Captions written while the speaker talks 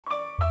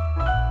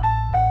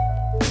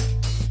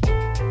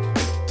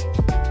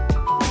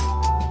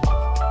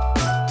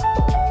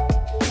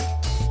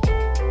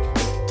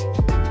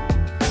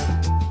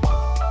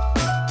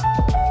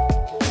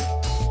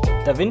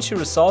DaVinci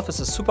Resolve is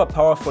a super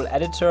powerful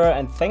editor,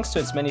 and thanks to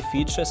its many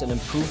features and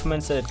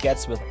improvements that it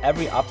gets with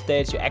every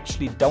update, you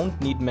actually don't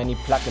need many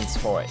plugins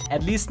for it.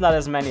 At least not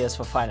as many as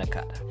for Final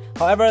Cut.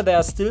 However, there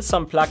are still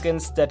some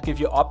plugins that give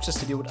you options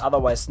that you would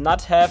otherwise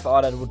not have,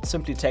 or that would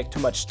simply take too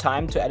much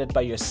time to edit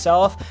by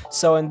yourself.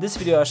 So in this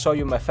video I'll show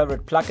you my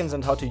favorite plugins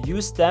and how to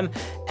use them,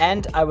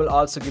 and I will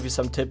also give you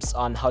some tips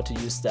on how to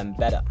use them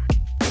better.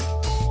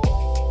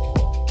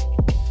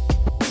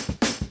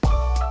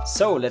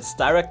 So let's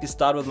directly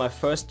start with my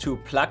first two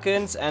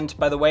plugins, and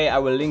by the way, I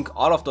will link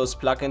all of those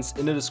plugins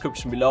in the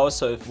description below,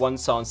 so if one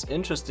sounds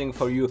interesting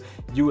for you,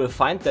 you will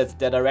find that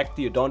there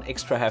directly. You don't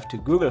extra have to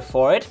Google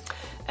for it.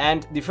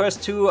 And the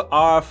first two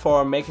are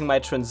for making my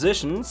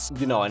transitions.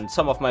 You know, in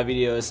some of my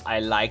videos I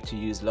like to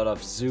use a lot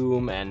of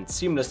zoom and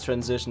seamless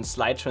transitions,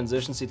 slide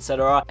transitions,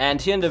 etc.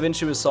 And here in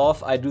DaVinci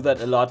Resolve I do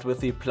that a lot with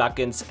the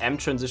plugins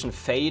mTransition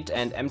Fade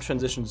and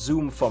mTransition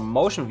Zoom for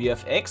motion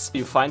VFX.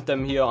 You find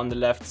them here on the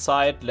left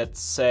side. Let's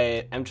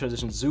say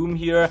mTransition Zoom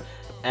here.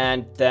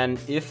 And then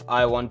if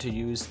I want to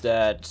use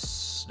that,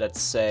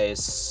 let's say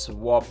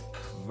swap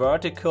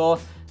vertical,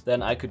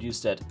 then I could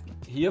use that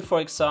here, for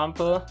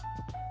example.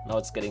 Now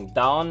it's getting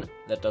down,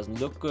 that doesn't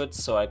look good,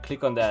 so I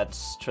click on that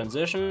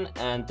transition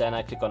and then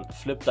I click on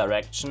flip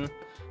direction,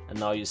 and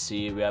now you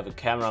see we have a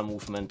camera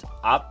movement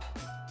up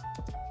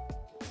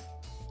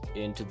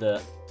into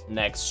the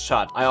next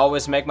shot. I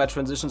always make my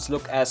transitions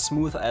look as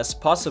smooth as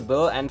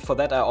possible, and for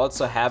that I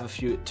also have a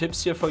few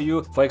tips here for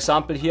you. For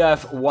example, here I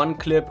have one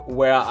clip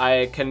where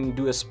I can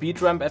do a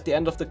speed ramp at the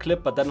end of the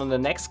clip, but then on the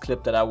next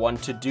clip that I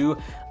want to do,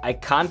 I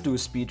can't do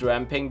speed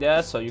ramping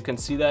there. So you can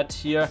see that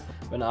here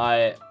when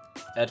I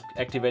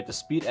activate the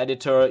speed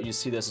editor, you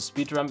see there's a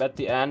speed ramp at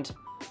the end,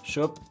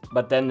 shoop,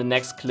 but then the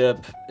next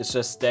clip is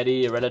just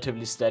steady,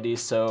 relatively steady,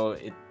 so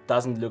it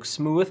doesn't look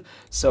smooth.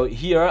 So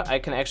here I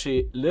can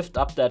actually lift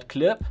up that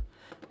clip,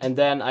 and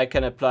then I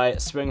can apply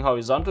swing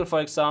horizontal,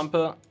 for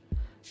example,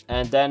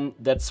 and then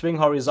that swing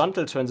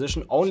horizontal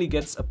transition only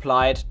gets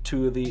applied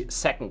to the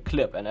second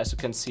clip. And as you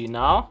can see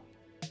now,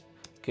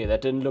 okay,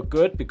 that didn't look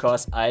good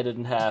because I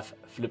didn't have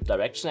flip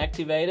direction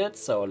activated,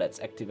 so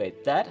let's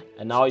activate that.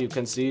 And now you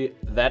can see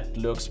that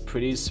looks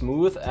pretty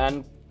smooth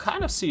and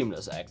kind of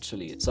seamless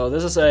actually. So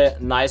this is a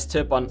nice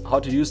tip on how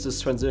to use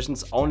these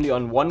transitions only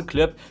on one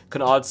clip. You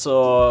can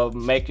also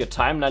make your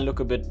timeline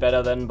look a bit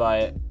better than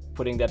by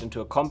putting that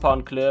into a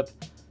compound clip,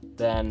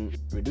 then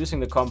reducing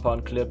the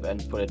compound clip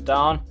and put it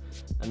down.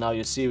 And now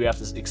you see we have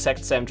this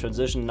exact same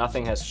transition,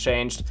 nothing has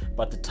changed,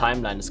 but the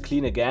timeline is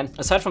clean again.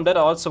 Aside from that, I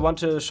also want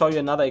to show you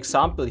another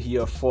example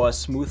here for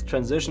smooth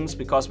transitions,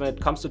 because when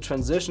it comes to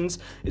transitions,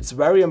 it's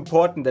very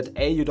important that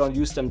A, you don't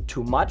use them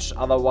too much,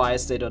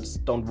 otherwise they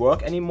don't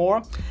work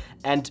anymore.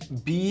 And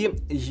B,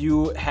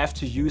 you have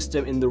to use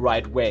them in the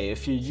right way.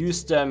 If you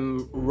use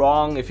them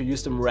wrong, if you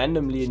use them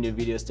randomly in your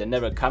videos, they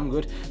never come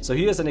good. So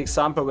here's an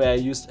example where I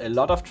used a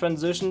lot of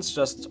transitions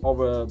just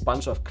over a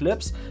bunch of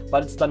clips,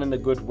 but it's done in a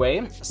good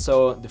way.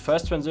 So the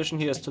first transition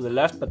here is to the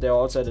left, but they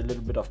also had a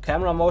little bit of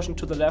camera motion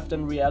to the left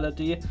in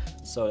reality.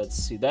 So let's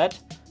see that.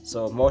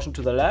 So motion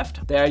to the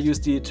left. There I use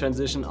the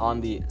transition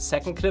on the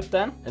second clip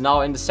then. And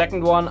now in the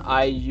second one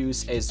I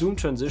use a zoom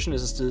transition.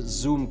 This is the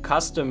zoom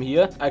custom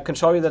here. I can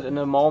show you that in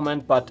a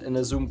moment, but in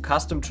a zoom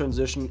custom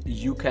transition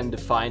you can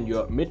define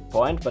your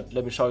midpoint. But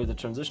let me show you the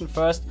transition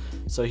first.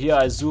 So here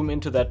I zoom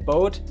into that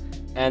boat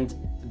and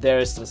there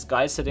is this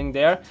guy sitting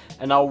there.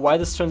 And now why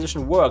this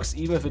transition works,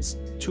 even if it's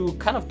two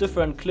kind of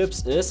different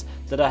clips, is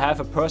that I have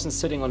a person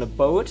sitting on a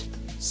boat.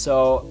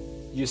 So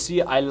you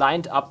see I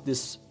lined up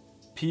this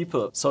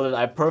people so that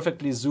I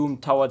perfectly zoom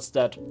towards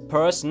that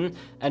person,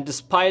 and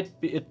despite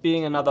it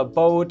being another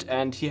boat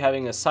and he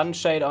having a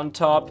sunshade on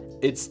top,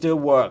 it still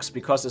works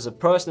because there's a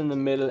person in the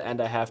middle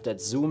and I have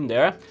that zoom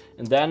there.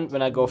 And then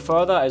when I go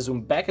further I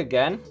zoom back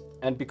again,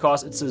 and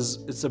because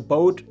it's a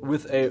boat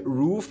with a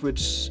roof,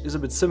 which is a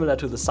bit similar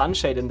to the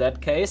sunshade in that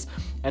case,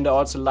 and I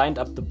also lined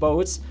up the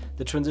boats,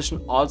 the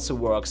transition also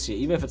works here,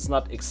 even if it's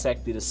not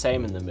exactly the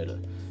same in the middle.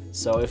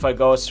 So if I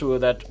go through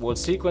that whole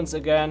sequence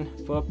again,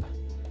 whoop,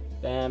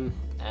 bam,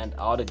 and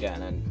out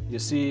again, and you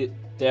see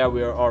there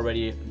we're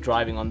already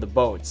driving on the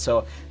boat.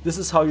 So this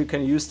is how you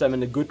can use them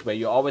in a good way.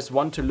 You always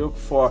want to look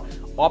for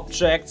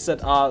objects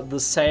that are the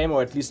same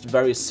or at least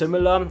very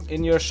similar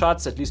in your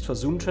shots, at least for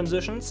zoom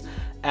transitions.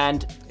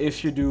 And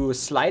if you do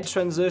slide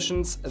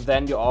transitions,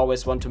 then you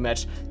always want to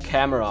match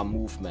camera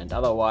movement,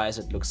 otherwise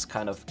it looks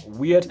kind of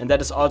weird. And that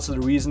is also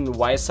the reason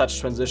why such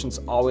transitions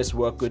always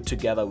work good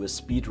together with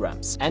speed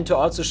ramps. And to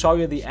also show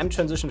you the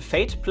mTransition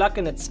Fade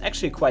plugin, it's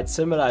actually quite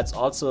similar. It's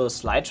also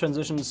slide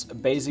transitions,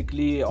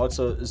 basically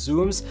also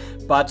zooms,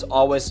 but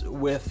always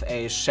with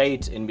a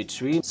shade in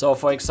between. So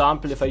for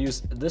example, if I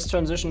use this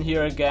transition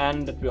here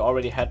again that we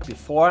already had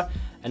before,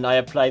 and I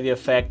apply the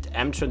effect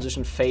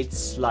mTransition Fade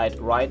slide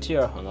right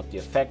here, or not the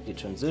effect, the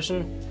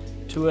transition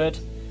to it,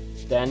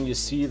 then you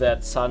see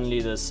that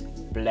suddenly this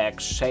black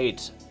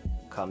shade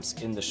comes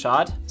in the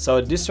shot. So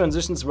these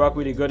transitions work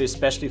really good,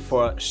 especially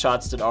for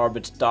shots that are a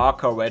bit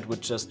darker, where it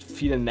would just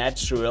feel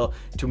natural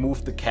to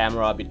move the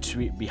camera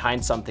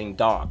behind something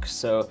dark.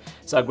 So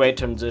these are great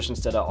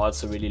transitions that I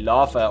also really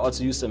love. I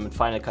also used them in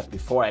Final Cut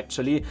before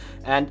actually,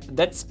 and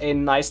that's a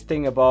nice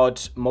thing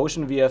about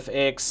Motion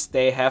VFX.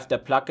 They have their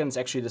plugins,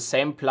 actually the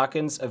same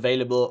plugins,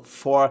 available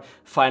for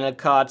Final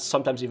Cut,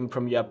 sometimes even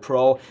Premiere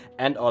Pro,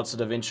 and also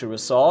DaVinci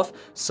Resolve.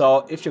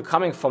 So if you're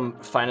coming from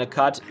Final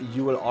Cut,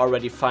 you will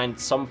already find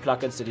some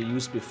plugins that you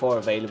used before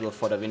available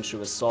for DaVinci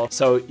Resolve,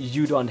 so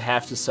you don't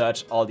have to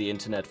search all the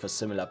internet for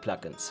similar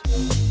plugins.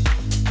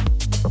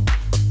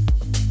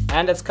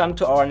 And let's come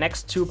to our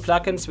next two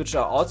plugins, which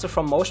are also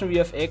from Motion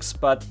VFX,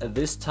 but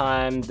this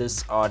time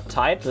these are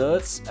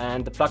titles.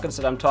 And the plugins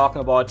that I'm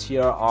talking about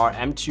here are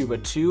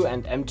mTuber 2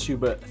 and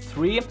mTuber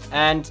 3.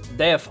 And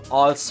they have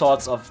all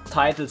sorts of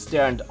titles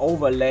there and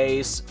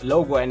overlays,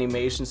 logo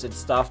animations and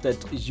stuff that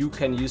you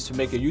can use to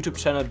make your YouTube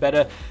channel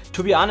better.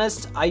 To be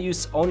honest, I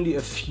use only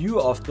a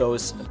few of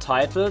those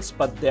titles,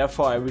 but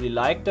therefore I really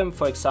like them.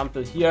 For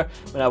example, here,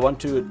 when I want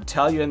to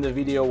tell you in the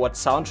video what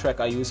soundtrack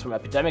I use from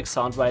Epidemic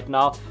Sound right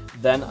now,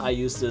 then I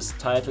use this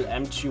title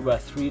mTuber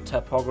 3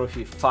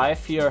 Typography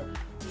 5 here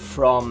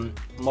from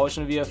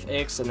Motion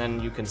VFX, and then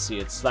you can see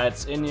it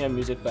slides in here,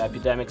 music by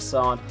Epidemic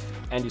Sound,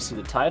 and you see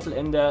the title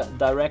in there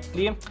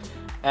directly.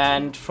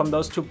 And from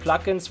those two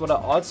plugins, what I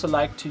also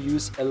like to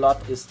use a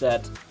lot is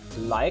that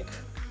like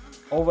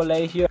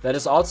overlay here. That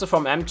is also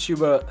from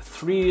mTuber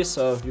 3,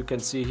 so you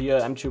can see here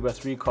mTuber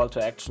 3 call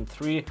to action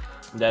 3.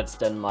 That's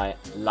then my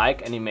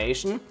like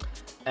animation.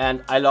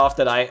 And I love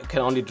that I can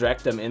only drag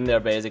them in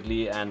there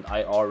basically, and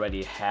I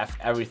already have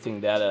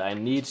everything there that I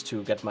need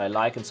to get my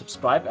like and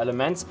subscribe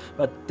elements.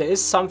 But there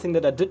is something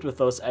that I did with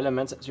those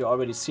elements that you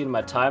already see in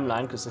my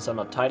timeline, because these are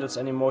not titles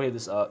anymore here,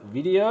 these are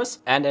videos.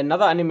 And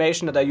another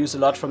animation that I use a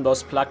lot from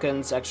those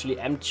plugins, actually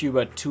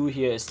mTuber 2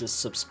 here, is this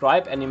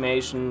subscribe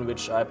animation,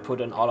 which I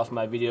put in all of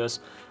my videos.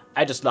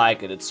 I just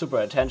like it. It's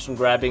super attention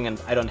grabbing,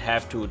 and I don't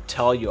have to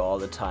tell you all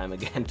the time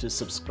again to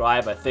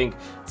subscribe. I think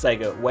it's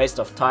like a waste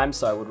of time,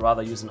 so I would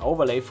rather use an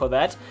overlay for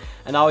that.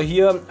 And now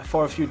here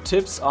for a few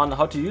tips on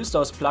how to use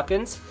those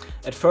plugins.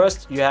 At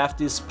first, you have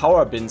these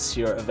power bins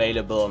here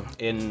available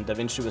in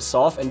DaVinci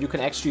Resolve, and you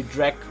can actually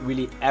drag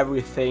really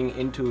everything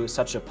into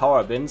such a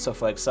power bin. So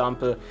for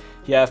example,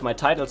 here I have my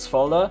titles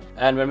folder,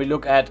 and when we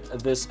look at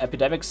this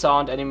Epidemic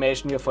Sound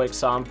animation here, for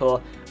example,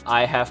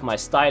 I have my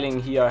styling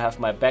here, I have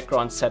my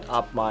background set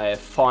up, my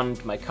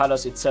font, my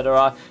colors,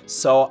 etc.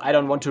 So I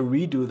don't want to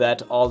redo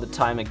that all the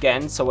time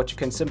again. So what you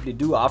can simply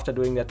do after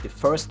doing that the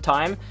first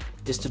time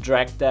is to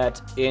drag that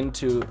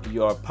into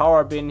your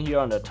power bin here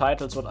on the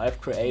titles what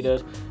I've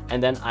created,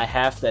 and then I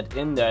have that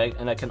in there,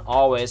 and I can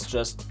always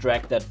just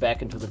drag that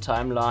back into the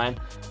timeline.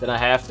 Then I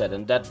have that,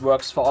 and that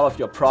works for all of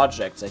your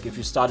projects. Like if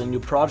you start a new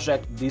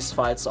project, these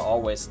files are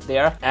always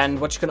there. And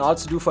what you can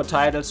also do for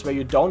titles where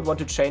you don't want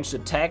to change the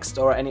text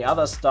or any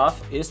other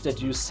stuff is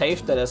that you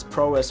save that as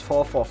ProRes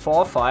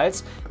 444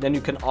 files. Then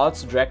you can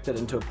also drag that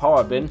into a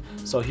power bin.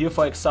 So here,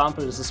 for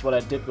example, this is what I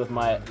did with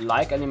my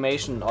like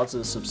animation and also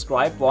the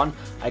subscribe one.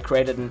 I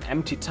created an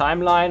empty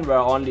timeline where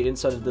I only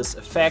inserted this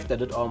effect. I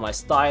did all my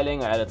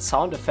styling, I added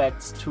sound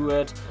effects to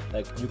it.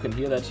 Like you can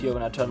hear that here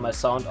when I turn my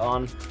sound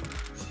on.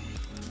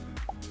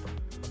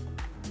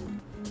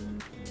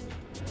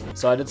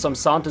 So I did some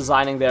sound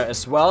designing there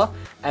as well.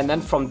 And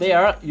then from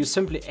there, you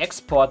simply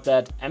export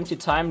that empty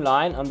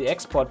timeline on the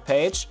export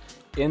page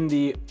in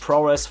the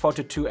ProRes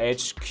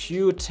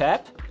 422 HQ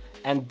tab.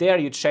 And there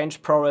you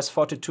change ProRes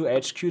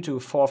 422 HQ to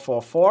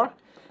 444.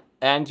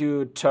 And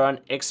you turn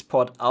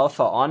export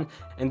alpha on,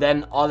 and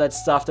then all that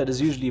stuff that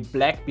is usually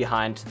black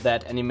behind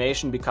that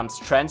animation becomes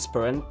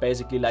transparent,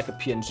 basically like a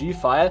PNG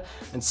file.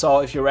 And so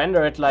if you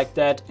render it like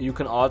that, you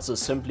can also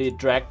simply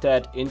drag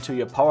that into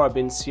your power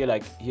bins here.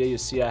 Like here you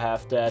see I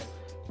have that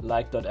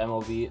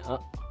like.mov.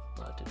 Oh,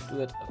 I didn't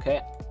do it. Okay.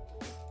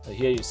 So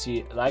here you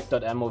see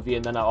like.mov,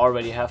 and then I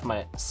already have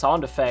my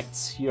sound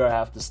effects. Here I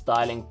have the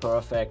styling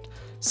perfect.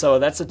 So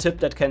that's a tip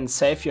that can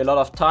save you a lot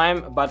of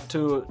time. But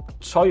to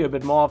show you a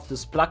bit more of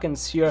these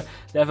plugins here,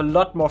 they have a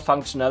lot more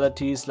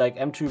functionalities like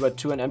mTuber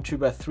 2 and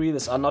mTuber 3.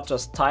 These are not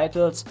just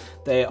titles,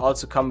 they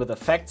also come with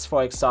effects.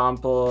 For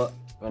example,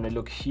 when we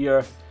look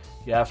here,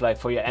 you have like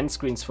for your end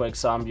screens, for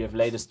example, you have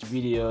latest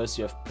videos,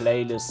 you have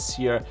playlists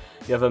here,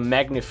 you have a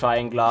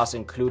magnifying glass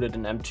included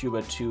in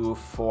mTuber 2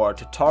 for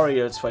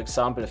tutorials, for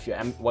example, if you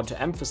want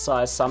to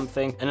emphasize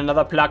something. And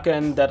another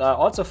plugin that I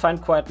also find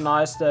quite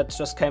nice that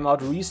just came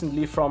out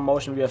recently from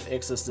Motion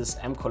VFX is this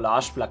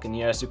mCollage plugin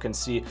here. As you can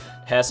see, it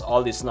has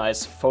all these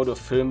nice photo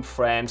film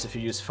frames. If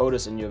you use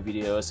photos in your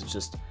videos, it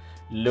just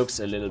looks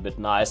a little bit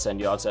nice, and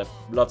you also have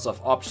lots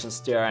of options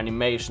there,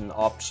 animation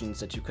options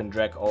that you can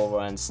drag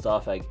over and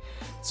stuff. Like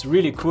it's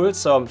really cool,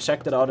 so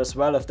check that out as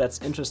well if that's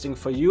interesting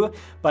for you.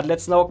 But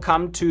let's now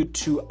come to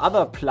two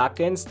other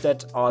plugins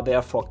that are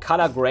there for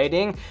color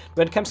grading.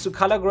 When it comes to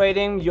color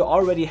grading, you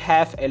already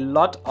have a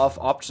lot of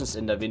options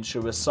in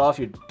DaVinci Resolve.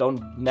 You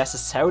don't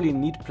necessarily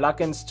need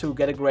plugins to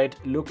get a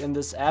great look in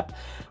this app,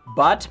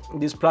 but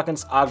these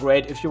plugins are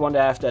great if you want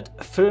to have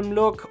that film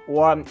look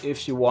or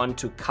if you want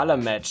to color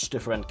match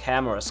different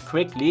cameras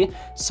quickly.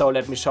 So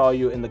let me show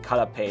you in the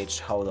color page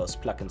how those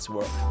plugins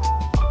work.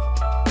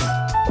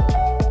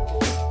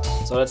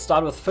 So let's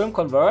start with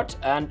FilmConvert,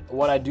 and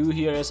what I do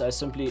here is I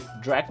simply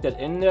drag that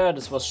in there.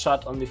 This was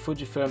shot on the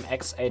Fujifilm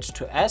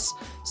X-H2S.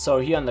 So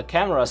here in the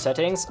camera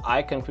settings,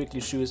 I can quickly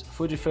choose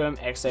Fujifilm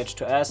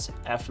X-H2S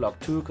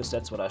f-log2 because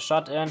that's what I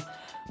shot in.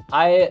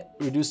 I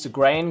reduce the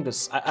grain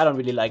because I don't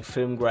really like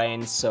film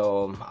grain,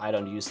 so I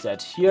don't use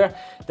that here.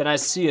 Then I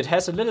see it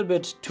has a little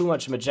bit too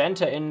much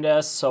magenta in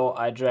there, so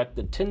I drag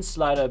the tint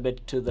slider a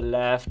bit to the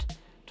left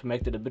to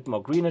make it a bit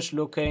more greenish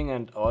looking,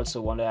 and also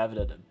want to have it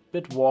a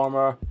bit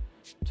warmer.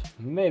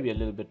 Maybe a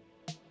little bit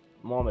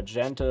more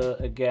magenta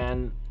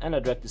again, and I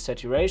drag the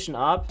saturation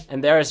up,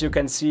 and there, as you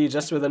can see,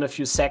 just within a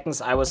few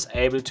seconds I was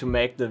able to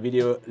make the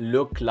video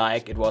look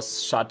like it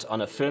was shot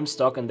on a film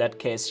stock, in that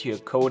case here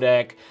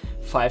Kodak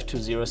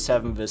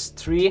 5207 with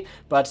 3,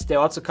 but they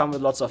also come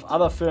with lots of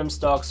other film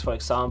stocks. For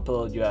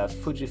example, you have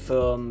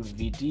Fujifilm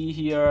VD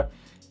here,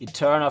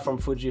 Eterna from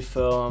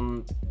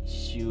Fujifilm,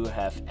 you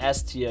have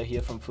S tier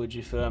here from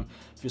Fujifilm.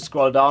 If you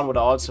scroll down, what I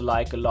also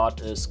like a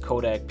lot is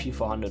Kodak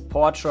P400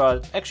 Portra.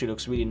 It actually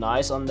looks really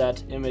nice on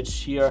that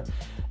image here.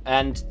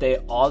 And they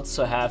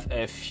also have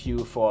a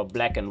few for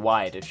black and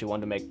white. If you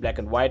want to make black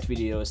and white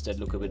videos that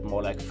look a bit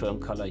more like film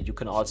color, you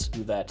can also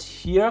do that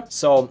here.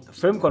 So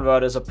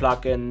FilmConvert is a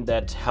plugin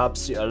that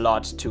helps you a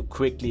lot to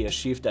quickly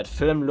achieve that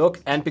film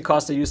look. And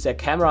because they use their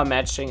camera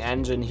matching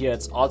engine here,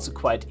 it's also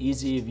quite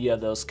easy via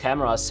those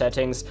camera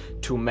settings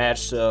to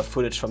match the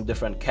footage from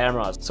different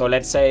cameras. So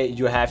let's say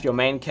you have your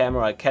main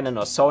camera, a Canon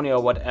or Sony or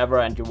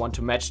whatever, and you want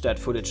to match that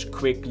footage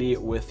quickly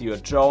with your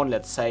drone,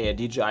 let's say a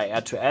DJI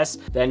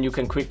R2S, then you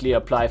can quickly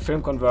apply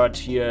FilmConvert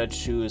here,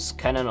 choose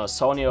Canon or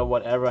Sony or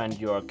whatever, and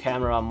your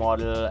camera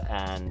model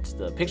and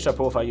the picture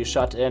profile you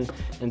shot in,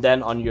 and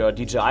then on your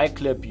DJI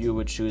clip you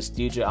would choose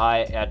DJI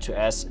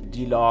R2S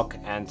D-Log,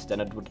 and then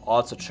it would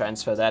also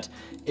transfer that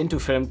into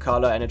film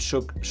color, and it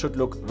should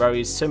look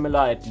very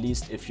similar, at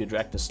least if you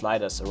drag the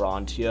sliders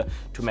around here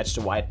to match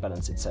the white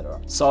balance,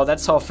 etc. So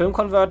that's how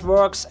FilmConvert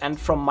works, and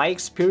from my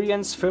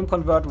experience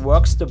FilmConvert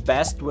works the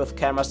best with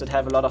cameras that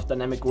have a lot of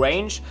dynamic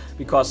range,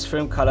 because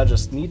film color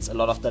just needs a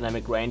lot of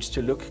dynamic range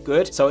to look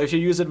good. So if you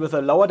use it with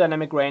a lower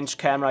dynamic range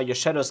camera, your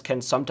shadows can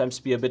sometimes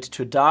be a bit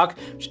too dark,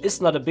 which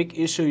is not a big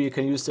issue. You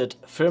can use that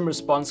film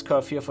response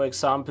curve here, for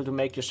example, to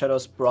make your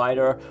shadows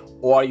brighter,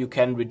 or you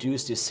can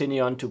reduce the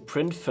Cineon to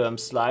print film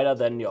slider.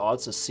 Then you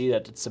also see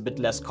that it's a bit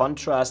less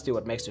contrasty,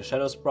 what makes your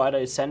shadows brighter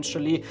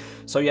essentially.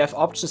 So you have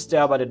options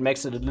there, but it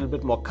makes it a little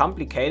bit more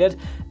complicated,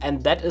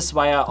 and that is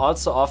why I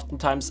also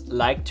oftentimes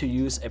like to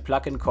use a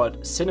plugin called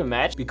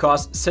CineMatch,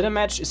 because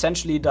CineMatch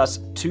essentially does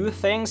two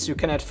things. You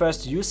can at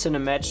first use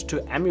CineMatch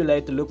to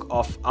emulate the look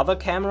of other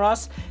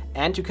cameras,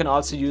 and you can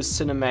also use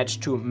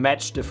CineMatch to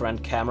match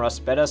different cameras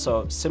better,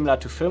 so similar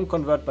to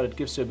FilmConvert, but it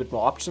gives you a bit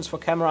more options for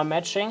camera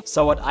matching.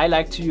 So what I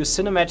like to use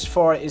CineMatch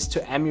for is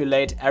to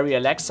emulate Arri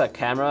Alexa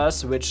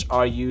cameras, which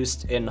are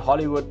used in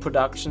Hollywood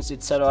productions,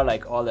 etc.,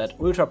 like all that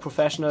ultra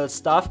professional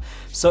stuff.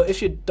 So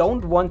if you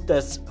don't want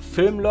this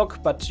film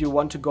look, but you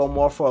want to go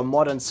more for a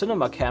modern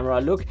cinema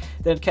camera look,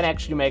 then it can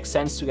actually make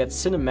sense to get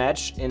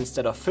CineMatch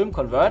instead of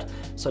FilmConvert.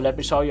 So let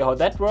me show you how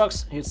that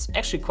works. It's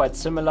actually quite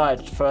similar.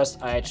 At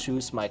first I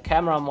choose my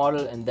camera model,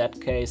 in that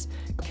case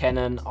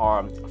Canon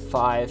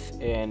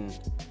R5 in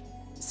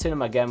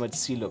Cinema Gamut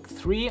C-Look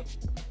 3,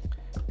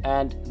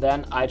 and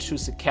then I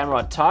choose the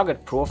camera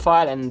target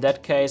profile, and in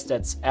that case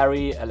that's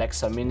Arri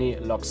Alexa Mini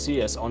Log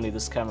C, as only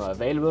this camera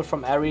available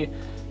from Arri.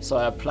 So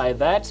I apply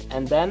that,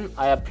 and then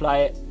I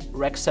apply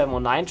Rec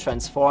 709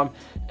 transform.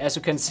 As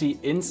you can see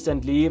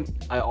instantly,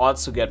 I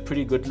also get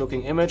pretty good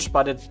looking image,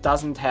 but it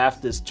doesn't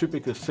have this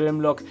typical film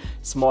look.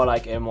 It's more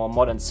like a more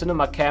modern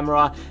cinema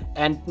camera,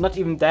 and not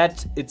even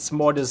that, it's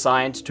more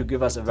designed to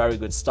give us a very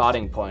good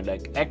starting point,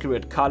 like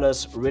accurate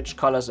colors, rich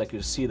colors, like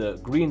you see the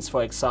greens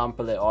for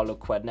example, they all look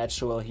quite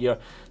natural here.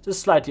 This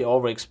is slightly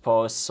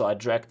overexposed, so I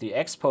drag the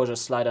exposure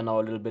slider now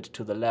a little bit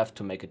to the left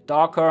to make it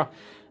darker,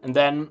 and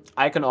then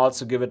I can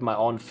also give it my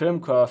own film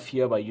curve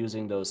here by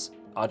using those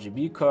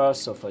RGB curves.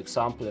 So for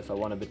example, if I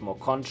want a bit more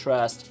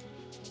contrast,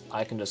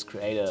 I can just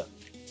create a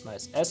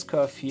nice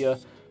S-curve here.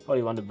 Or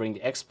you want to bring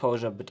the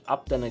exposure a bit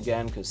up then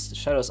again, because the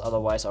shadows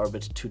otherwise are a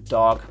bit too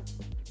dark.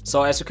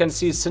 So as you can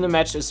see,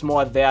 CineMatch is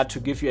more there to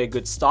give you a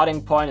good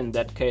starting point, in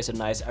that case a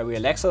nice Arri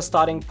Alexa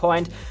starting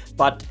point,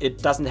 but it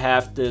doesn't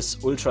have this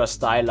ultra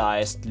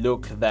stylized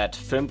look that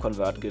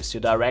FilmConvert gives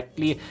you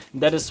directly.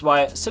 And that is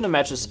why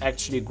CineMatch is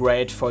actually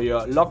great for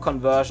your log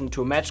conversion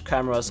to match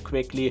cameras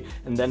quickly,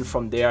 and then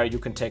from there you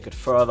can take it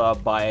further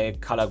by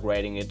color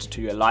grading it to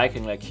your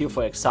liking. Like here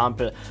for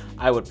example,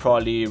 I would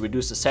probably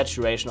reduce the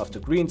saturation of the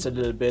greens a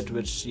little bit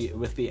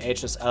with the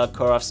HSL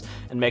curves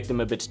and make them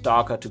a bit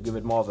darker to give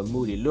it more of a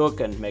moody look,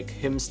 and make make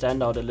him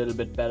stand out a little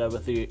bit better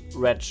with the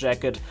red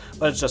jacket,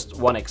 but it's just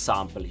one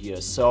example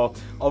here. So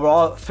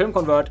overall,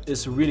 FilmConvert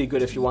is really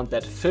good if you want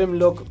that film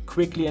look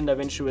quickly in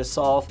DaVinci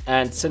Resolve,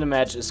 and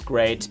CineMatch is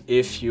great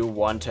if you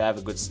want to have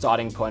a good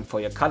starting point for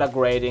your color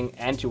grading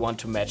and you want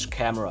to match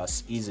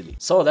cameras easily.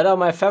 So that are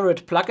my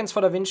favorite plugins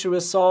for DaVinci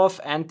Resolve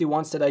and the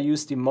ones that I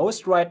use the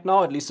most right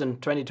now, at least in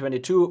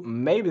 2022.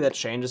 Maybe that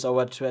changes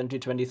over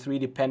 2023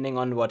 depending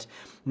on what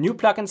new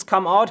plugins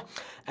come out.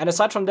 And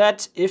aside from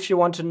that, if you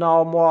want to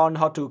know more on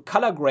how to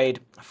color grade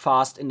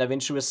fast in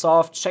DaVinci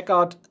Resolve, check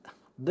out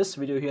this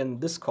video here in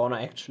this corner.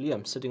 Actually,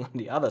 I'm sitting on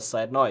the other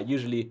side now. I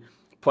usually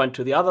point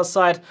to the other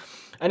side.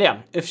 And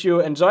yeah, if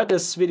you enjoyed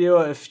this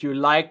video, if you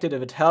liked it,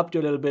 if it helped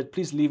you a little bit,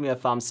 please leave me a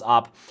thumbs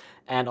up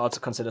and also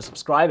consider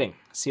subscribing.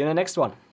 See you in the next one.